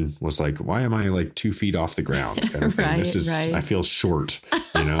vision was like, why am I like 2 feet off the ground? Kind of thing. I feel short,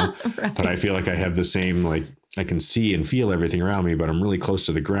 Right. But I feel like I have the same, like I can see and feel everything around me, but I'm really close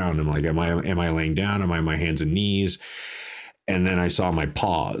to the ground. I'm like, am I laying down? Am I on my hands and knees? And then I saw my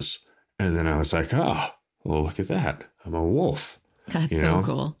paws, and then I was like, oh, well, look at that. I'm a wolf. That's so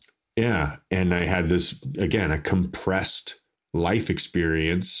cool. Yeah. And I had this, again, a compressed life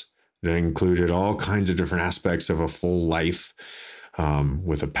experience that included all kinds of different aspects of a full life,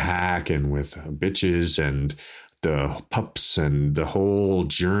 with a pack and with bitches and the pups and the whole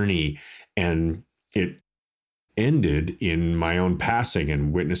journey. And it ended in my own passing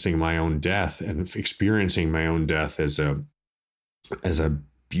and witnessing my own death and experiencing my own death as a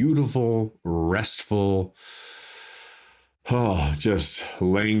beautiful, restful, just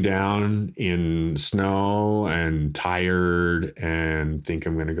laying down in snow and tired and think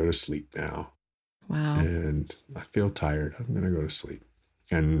I'm going to go to sleep now. Wow. And I feel tired. I'm going to go to sleep.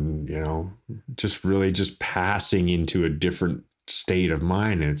 And, just really just passing into a different state of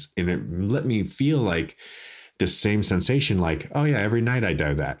mind. And it let me feel like this same sensation, like, oh yeah, every night I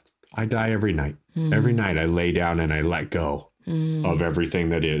do that. I die every night. Every night I lay down and I let go of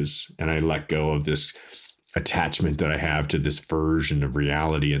everything that is. And I let go of this attachment that I have to this version of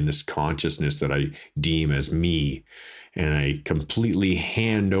reality and this consciousness that I deem as me. And I completely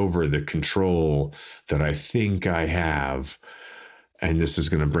hand over the control that I think I have. And this is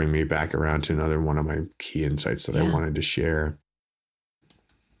going to bring me back around to another one of my key insights that I wanted to share.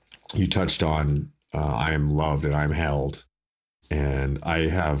 You touched on I am loved and I'm held. And I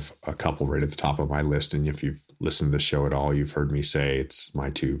have a couple right at the top of my list. And if you've listened to the show at all, you've heard me say it's my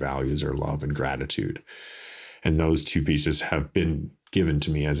 2 values are love and gratitude. And those 2 pieces have been given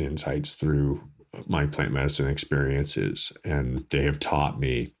to me as insights through my plant medicine experiences. And they have taught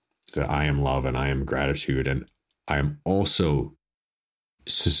me that I am love and I am gratitude. And I am also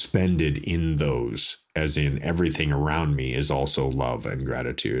suspended in those, as in everything around me is also love and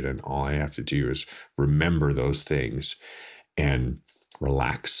gratitude. And all I have to do is remember those things and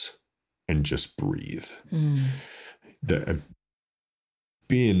relax and just breathe. I've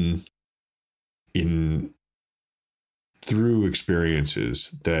been through experiences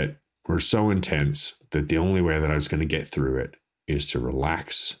that were so intense that the only way that I was going to get through it is to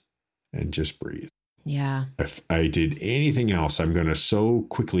relax and just breathe. Yeah. If I did anything else, I'm going to so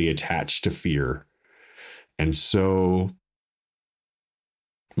quickly attach to fear. And so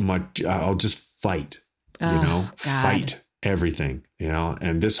much, I'll just fight. God. Fight everything,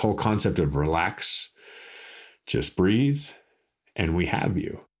 and this whole concept of relax, just breathe, and we have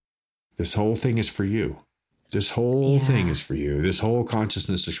you. This whole thing is for you. This whole thing is for you. This whole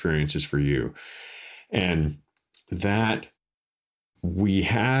consciousness experience is for you. And that we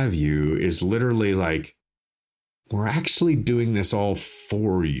have you is literally like, we're actually doing this all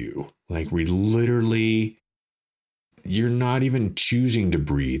for you. Like we literally, you're not even choosing to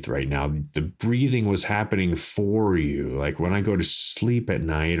breathe right now. The breathing was happening for you. Like when I go to sleep at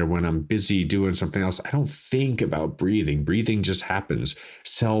night or when I'm busy doing something else, I don't think about breathing. Breathing just happens.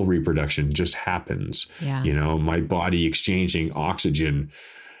 Cell reproduction just happens. Yeah. My body exchanging oxygen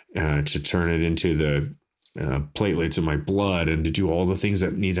to turn it into the platelets in my blood and to do all the things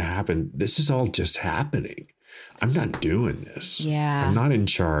that need to happen. This is all just happening. I'm not doing this. Yeah. I'm not in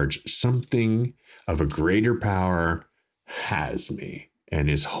charge. Something of a greater power has me and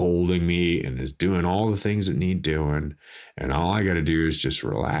is holding me and is doing all the things that need doing. And all I got to do is just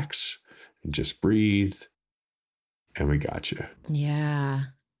relax and just breathe. And we got you. Yeah.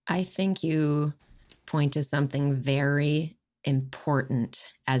 I think you point to something very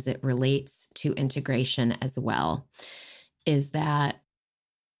important as it relates to integration as well, is that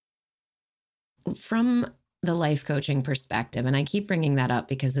from the life coaching perspective, and I keep bringing that up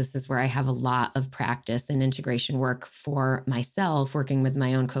because this is where I have a lot of practice and integration work for myself, working with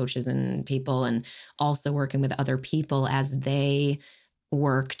my own coaches and people, and also working with other people as they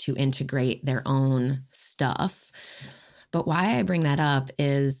work to integrate their own stuff. But why I bring that up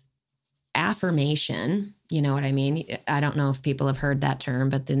is affirmation. You know what I mean? I don't know if people have heard that term,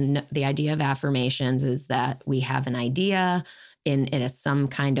 but the idea of affirmations is that we have an idea in it is some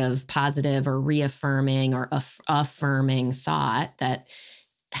kind of positive or reaffirming or affirming thought that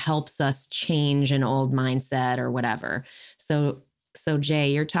helps us change an old mindset or whatever. So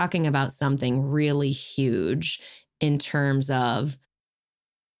Jay, you're talking about something really huge in terms of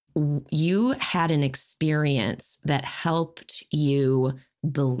you had an experience that helped you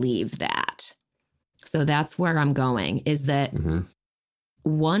believe that. So that's where I'm going, is that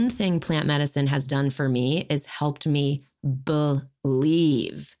one thing plant medicine has done for me is helped me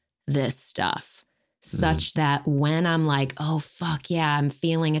believe this stuff such that when I'm like, oh, fuck yeah, I'm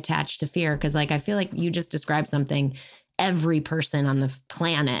feeling attached to fear. Because like, I feel like you just described something every person on the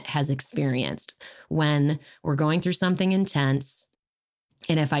planet has experienced when we're going through something intense.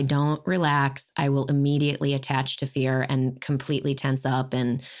 And if I don't relax, I will immediately attach to fear and completely tense up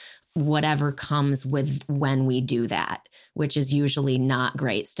and whatever comes with when we do that, which is usually not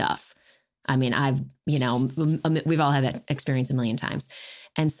great stuff. I mean, we've all had that experience a million times.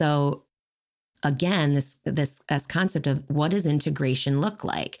 And so again, this concept of what does integration look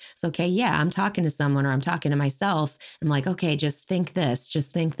like? So, okay, yeah, I'm talking to someone or I'm talking to myself. I'm like, okay, just think this.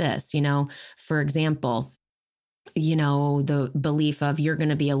 For example, the belief of you're going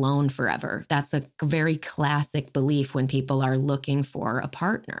to be alone forever. That's a very classic belief when people are looking for a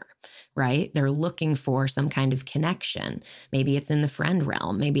partner, right? They're looking for some kind of connection. Maybe it's in the friend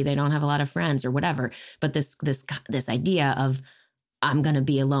realm. Maybe they don't have a lot of friends or whatever. But this idea of I'm going to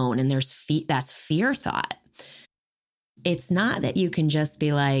be alone and that's fear thought. It's not that you can just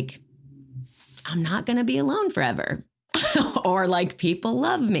be like, I'm not going to be alone forever or like people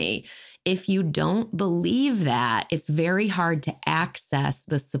love me. If you don't believe that, it's very hard to access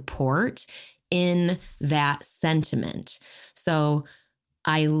the support in that sentiment. So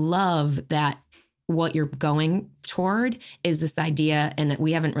I love that what you're going toward is this idea, and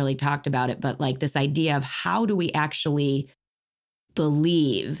we haven't really talked about it, but like this idea of how do we actually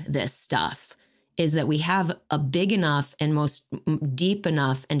believe this stuff is that we have a big enough and most deep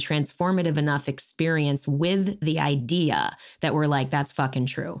enough and transformative enough experience with the idea that we're like, that's fucking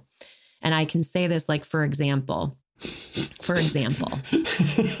true. And I can say this, like, for example,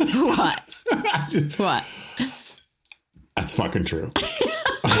 what? That's fucking true.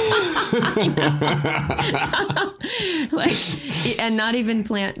 And not even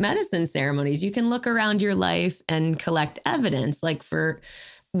plant medicine ceremonies. You can look around your life and collect evidence. Like for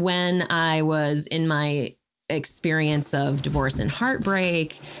when I was in my experience of divorce and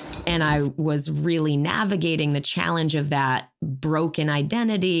heartbreak, and I was really navigating the challenge of that broken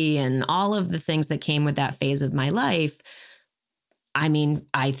identity and all of the things that came with that phase of my life. I mean,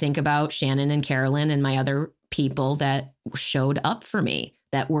 I think about Shannon and Carolyn and my other people that showed up for me,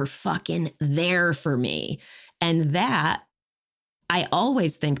 that were fucking there for me. And that I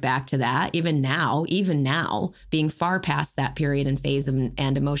always think back to that, even now, being far past that period and phase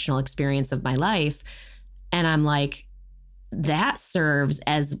and emotional experience of my life. And I'm like, that serves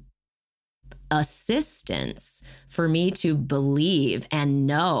as assistance for me to believe and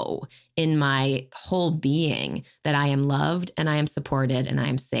know in my whole being that I am loved and I am supported and I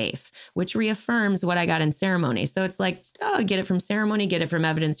am safe, which reaffirms what I got in ceremony. So it's like, oh, get it from ceremony, get it from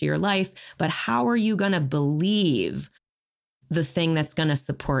evidence of your life. But how are you going to believe the thing that's going to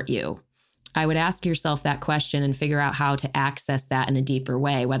support you? I would ask yourself that question and figure out how to access that in a deeper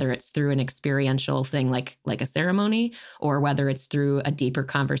way, whether it's through an experiential thing like a ceremony, or whether it's through a deeper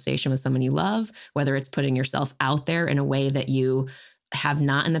conversation with someone you love, whether it's putting yourself out there in a way that you have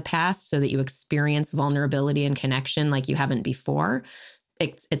not in the past so that you experience vulnerability and connection like you haven't before,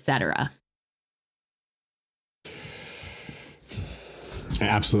 etc. I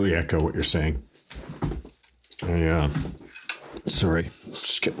absolutely echo what you're saying. Sorry,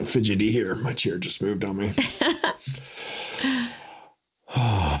 just getting fidgety here. My chair just moved on me.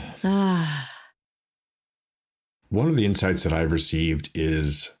 One of the insights that I've received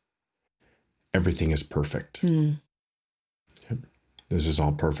is everything is perfect. Yep. This is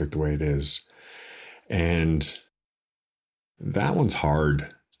all perfect the way it is. And that one's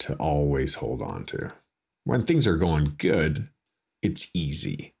hard to always hold on to. When things are going good, it's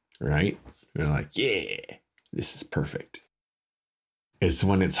easy, right? You're like, yeah, this is perfect. It's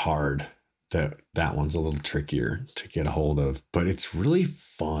when it's hard that one's a little trickier to get a hold of, but it's really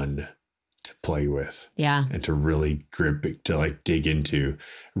fun to play with. Yeah. And to really grip it, to like dig into,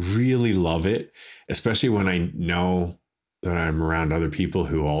 really love it, especially when I know that I'm around other people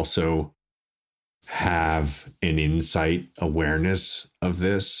who also have an insight awareness of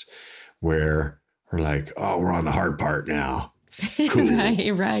this, where we're like, oh, we're on the hard part now. Cool.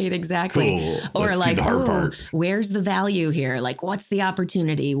 Right, exactly. Cool. Or Let's like, do the hard part. Where's the value here? Like, what's the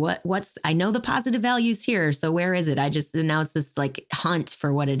opportunity? I know the positive value's here. So where is it? Now it's this like hunt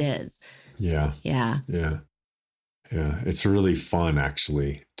for what it is. Yeah. Yeah. Yeah. Yeah. It's really fun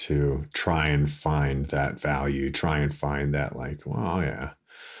actually to try and find that value, try and find that like, well, yeah,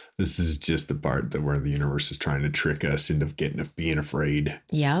 this is just the part that where the universe is trying to trick us into being afraid.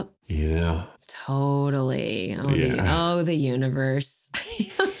 Yep. Yeah. Totally. The universe.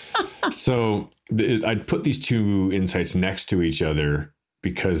 So I'd put these two insights next to each other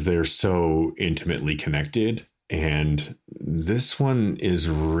because they're so intimately connected. And this one is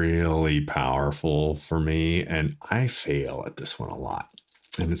really powerful for me. And I fail at this one a lot.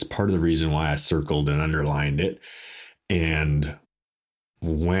 And it's part of the reason why I circled and underlined it. And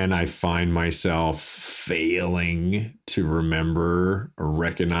when I find myself failing to remember or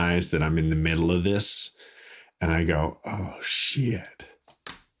recognize that I'm in the middle of this, and I go, oh, shit.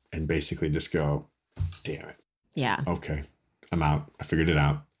 And basically just go, damn it. Yeah. Okay. I'm out. I figured it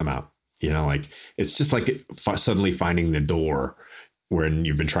out. I'm out. You know, like it's just like suddenly finding the door when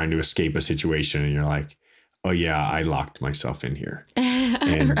you've been trying to escape a situation and you're like, oh, yeah, I locked myself in here.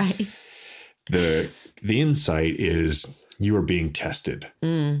 And right. The insight is you are being tested.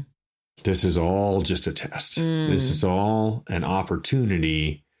 Mm. This is all just a test. This is all an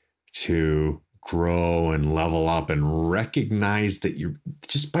opportunity to grow and level up and recognize that you're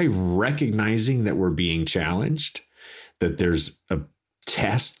just by recognizing that we're being challenged, that there's a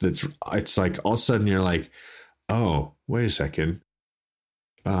test it's like all of a sudden you're like, oh, wait a second.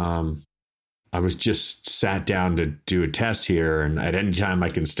 I was just sat down to do a test here, and at any time I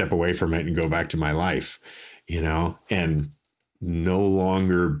can step away from it and go back to my life, you know, and no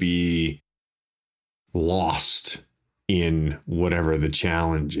longer be lost in whatever the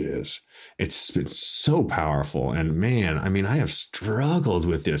challenge is. It's been so powerful. And man, I mean, I have struggled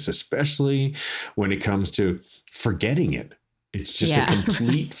with this, especially when it comes to forgetting it. It's just a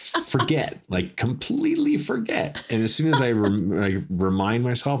complete forget, like completely forget. And as soon as I remind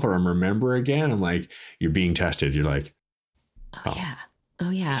myself or I remember again, I'm like, you're being tested. You're like, oh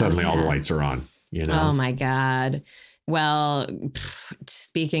yeah. Suddenly all the lights are on, you know? Oh my God. Well,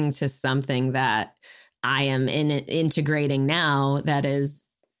 speaking to something that I am integrating now that is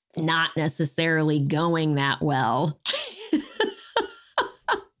not necessarily going that well.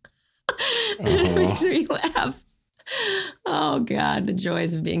 It makes me laugh. Oh God, the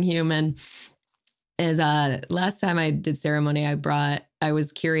joys of being human. Is last time I did ceremony, I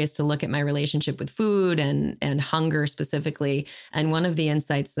was curious to look at my relationship with food and hunger specifically. And one of the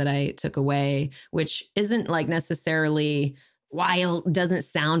insights that I took away, which isn't like necessarily doesn't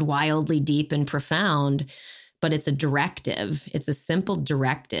sound wildly deep and profound, but it's a directive. It's a simple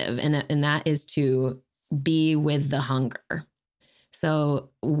directive. And that is to be with the hunger. So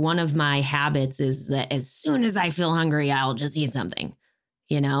one of my habits is that as soon as I feel hungry, I'll just eat something,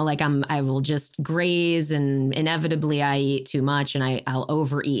 you know, like I will just graze, and inevitably I eat too much and I'll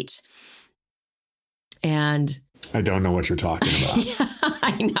overeat. And I don't know what you're talking about. Yeah,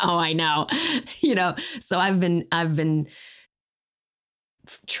 I know. So I've been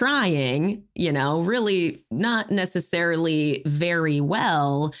trying, really not necessarily very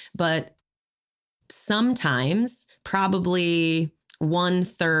well, but sometimes probably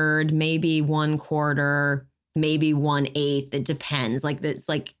 1/3, maybe 1/4, maybe 1/8. It depends.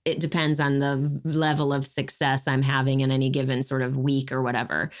 It depends on the level of success I'm having in any given sort of week or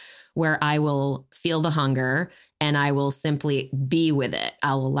whatever, where I will feel the hunger and I will simply be with it.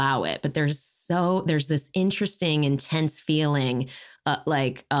 I'll allow it. But there's this interesting, intense feeling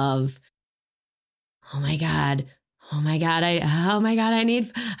of, oh my God, I need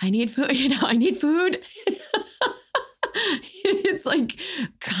food. I need food. It's like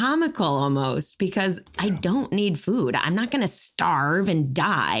comical almost, because I don't need food. I'm not going to starve and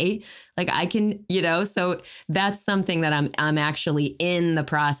die. I can, so that's something that I'm actually in the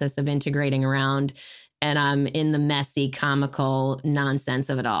process of integrating around, and I'm in the messy, comical nonsense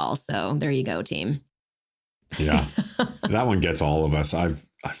of it all. So there you go, team. Yeah, that one gets all of us. I've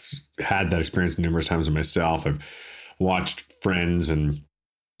had that experience numerous times myself. I've watched friends and,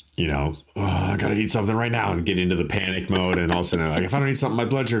 I got to eat something right now, and get into the panic mode. And all of a sudden, if I don't eat something, my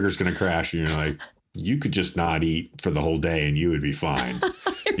blood sugar is going to crash. And you're like, you could just not eat for the whole day and you would be fine.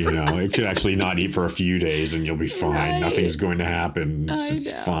 It could actually not eat for a few days and you'll be fine. Right. Nothing's going to happen.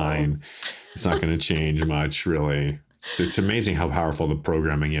 It's fine. It's not going to change much, really. It's amazing how powerful the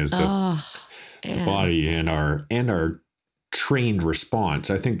programming is. The body and our trained response.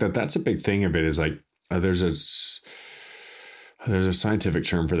 I think that's a big thing of it, is there's a scientific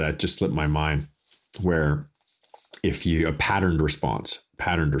term for that, just slipped my mind, where a patterned response.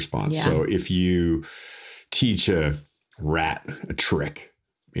 Yeah. So if you teach a rat a trick,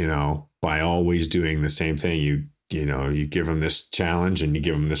 by always doing the same thing, you give them this challenge and you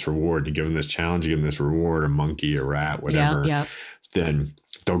give them this reward, you give them this challenge, you give them this reward, a monkey, a rat, whatever, then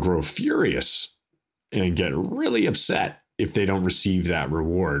they'll grow furious and get really upset if they don't receive that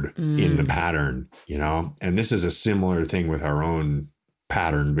reward in the pattern, and this is a similar thing with our own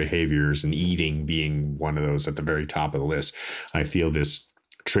pattern behaviors, and eating being one of those at the very top of the list. I feel this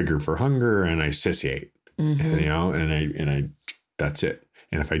trigger for hunger and I satiate, and I that's it.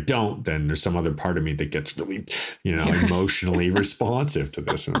 And if I don't, then there's some other part of me that gets really, emotionally responsive to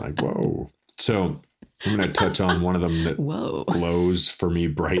this. And I'm like, whoa. So I'm going to touch on one of them that glows for me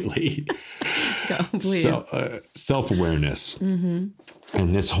brightly. Go, please. So, self-awareness. And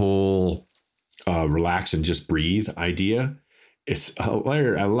this whole relax and just breathe idea. It's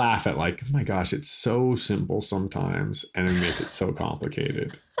hilarious. I laugh at oh my gosh, it's so simple sometimes, and I make it so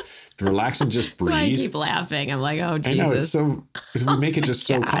complicated. Relax and just breathe. So I keep laughing. I'm like, oh, Jesus. I know, we make it just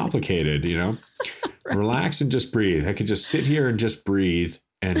so complicated, Right. Relax and just breathe. I could just sit here and just breathe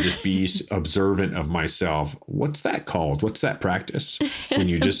and just be observant of myself. What's that called? What's that practice? When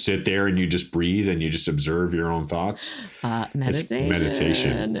you just sit there and you just breathe and you just observe your own thoughts? Meditation. It's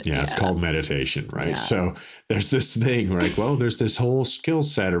meditation. Yeah, it's called meditation, right? Yeah. So there's this thing where there's this whole skill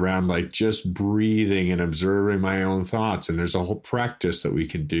set around just breathing and observing my own thoughts. And there's a whole practice that we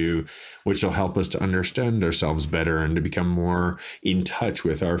can do, which will help us to understand ourselves better and to become more in touch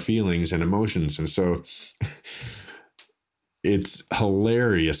with our feelings and emotions. And so it's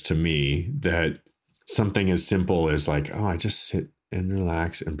hilarious to me that something as simple as I just sit and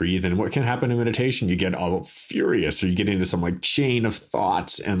relax and breathe. And what can happen in meditation? You get all furious, or you get into some chain of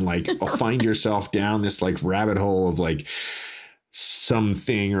thoughts, and I'll find yourself down this rabbit hole of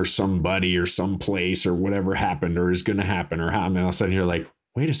something or somebody or some place or whatever happened or is going to happen or how. And all of a sudden you're like,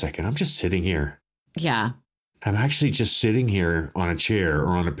 wait a second, I'm just sitting here. Yeah. I'm actually just sitting here on a chair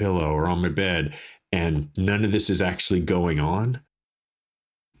or on a pillow or on my bed, and none of this is actually going on.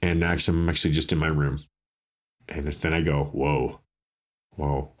 And actually, I'm actually just in my room. And then I go, whoa.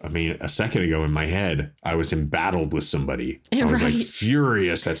 I mean, a second ago in my head, I was embattled with somebody. I was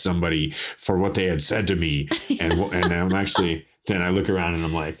furious at somebody for what they had said to me. And I'm actually, then I look around and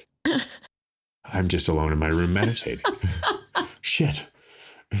I'm like, I'm just alone in my room meditating. Shit.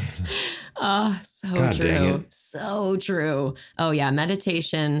 Oh, so God, true. dang it. So true. Oh yeah.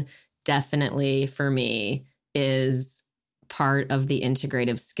 Meditation definitely for me is part of the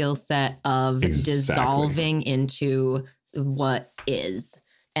integrative skill set of dissolving into what is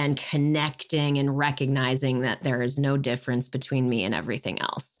and connecting and recognizing that there is no difference between me and everything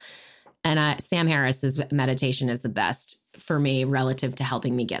else. And Sam Harris's meditation is the best for me relative to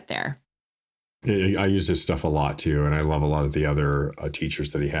helping me get there. I use this stuff a lot too. And I love a lot of the other teachers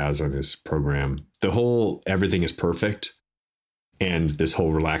that he has on his program. The whole everything is perfect and this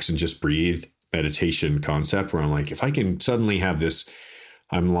whole relax and just breathe meditation concept where I'm like, if I can suddenly have this,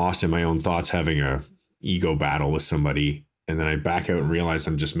 I'm lost in my own thoughts, having a ego battle with somebody. And then I back out and realize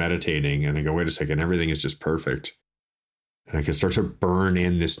I'm just meditating. And I go, wait a second, everything is just perfect. And I can start to burn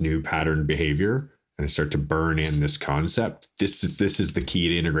in this new pattern behavior. And I start to burn in this concept. This is the key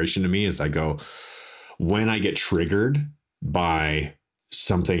to integration to me, is I go, when I get triggered by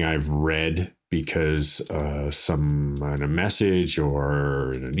something I've read because in a message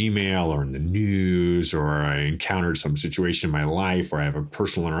or in an email or in the news, or I encountered some situation in my life, or I have a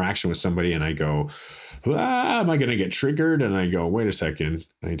personal interaction with somebody and I go, am I going to get triggered? And I go, wait a second,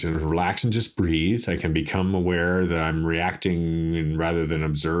 I just relax and just breathe. I can become aware that I'm reacting rather than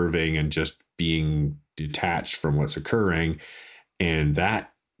observing and just being detached from what's occurring. And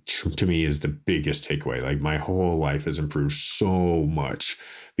that, to me, is the biggest takeaway. Like, my whole life has improved so much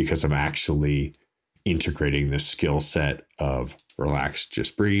because I'm actually integrating this skill set of relax,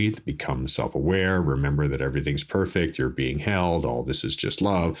 just breathe, become self-aware, remember that everything's perfect, you're being held, all this is just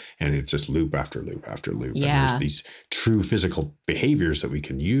love. And it's just loop after loop after loop. Yeah. And there's these true physical behaviors that we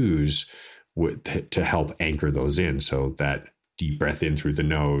can use to help anchor those in. So that deep breath in through the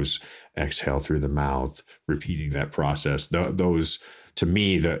nose, exhale through the mouth, repeating that process. Those, to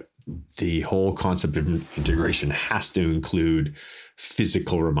me, the whole concept of integration has to include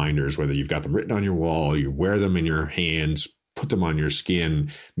physical reminders, whether you've got them written on your wall, you wear them in your hands, put them on your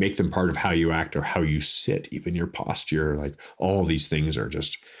skin, make them part of how you act or how you sit, even your posture. Like, all these things are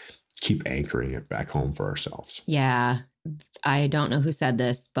just keep anchoring it back home for ourselves. Yeah. I don't know who said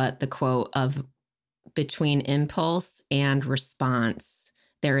this, but the quote of between impulse and response,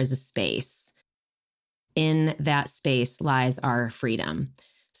 there is a space. In that space lies our freedom.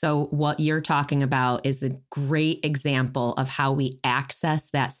 So what you're talking about is a great example of how we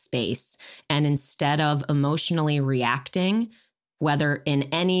access that space. And instead of emotionally reacting, whether in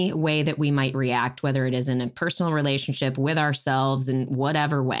any way that we might react, whether it is in a personal relationship with ourselves in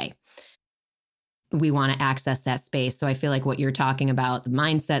whatever way, we want to access that space. So I feel like what you're talking about, the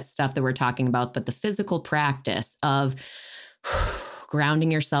mindset stuff that we're talking about, but the physical practice of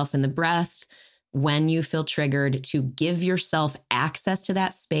grounding yourself in the breath, when you feel triggered, to give yourself access to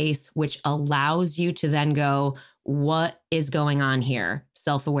that space, which allows you to then go, what is going on here?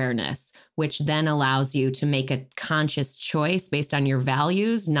 Self-awareness, which then allows you to make a conscious choice based on your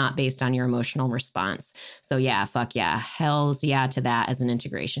values, not based on your emotional response. So yeah, fuck yeah. Hells yeah to that as an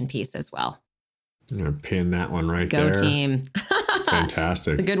integration piece as well. I'm going to pin that one right there. Go team.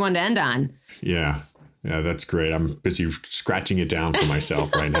 Fantastic. It's a good one to end on. Yeah. Yeah, that's great. I'm busy scratching it down for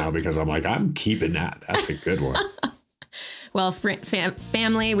myself right now because I'm like, I'm keeping that. That's a good one. Well,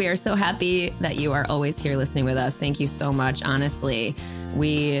 family, we are so happy that you are always here listening with us. Thank you so much. Honestly,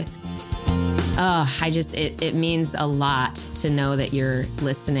 it means a lot to know that you're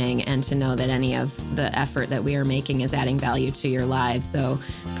listening and to know that any of the effort that we are making is adding value to your lives. So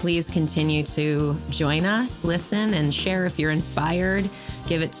please continue to join us, listen, and share if you're inspired.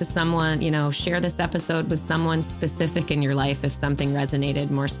 Give it to someone, share this episode with someone specific in your life if something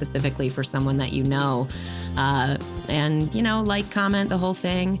resonated more specifically for someone that you know. And, like, comment, the whole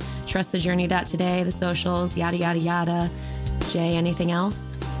thing. Trustthejourney.today, the socials, yada, yada, yada. Jay, anything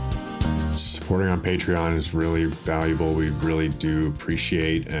else? Supporting on Patreon is really valuable. We really do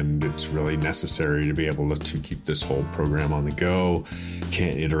appreciate, and it's really necessary to be able to keep this whole program on the go.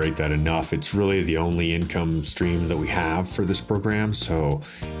 Can't iterate that enough. It's really the only income stream that we have for this program. So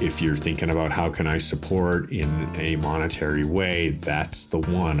if you're thinking about how can I support in a monetary way, that's the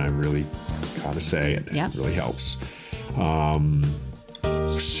one. I really gotta say it. Yep. It really helps.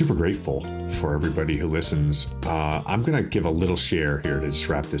 Super grateful for everybody who listens. I'm going to give a little share here to just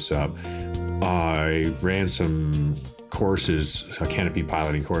wrap this up. I ran some courses, canopy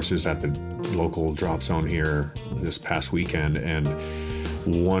piloting courses at the local drop zone here this past weekend. And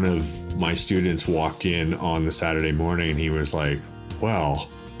one of my students walked in on the Saturday morning and he was like, well,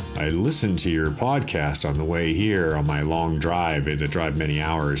 I listened to your podcast on the way here on my long drive. It had drive many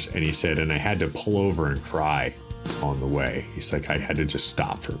hours. And he said, and I had to pull over and cry on the way. He's like, I had to just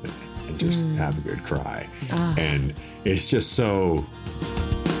stop for a minute and just have a good cry. And it's just so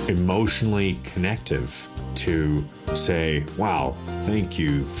emotionally connective to say, wow, thank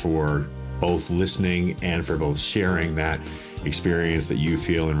you for both listening and for both sharing that experience that you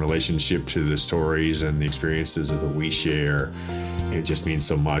feel in relationship to the stories and the experiences that we share. It just means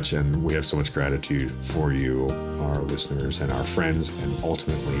so much, and we have so much gratitude for you, our listeners and our friends, and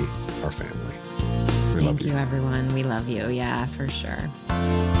ultimately our family. We love you. Thank you, everyone. We love you. Yeah, for sure.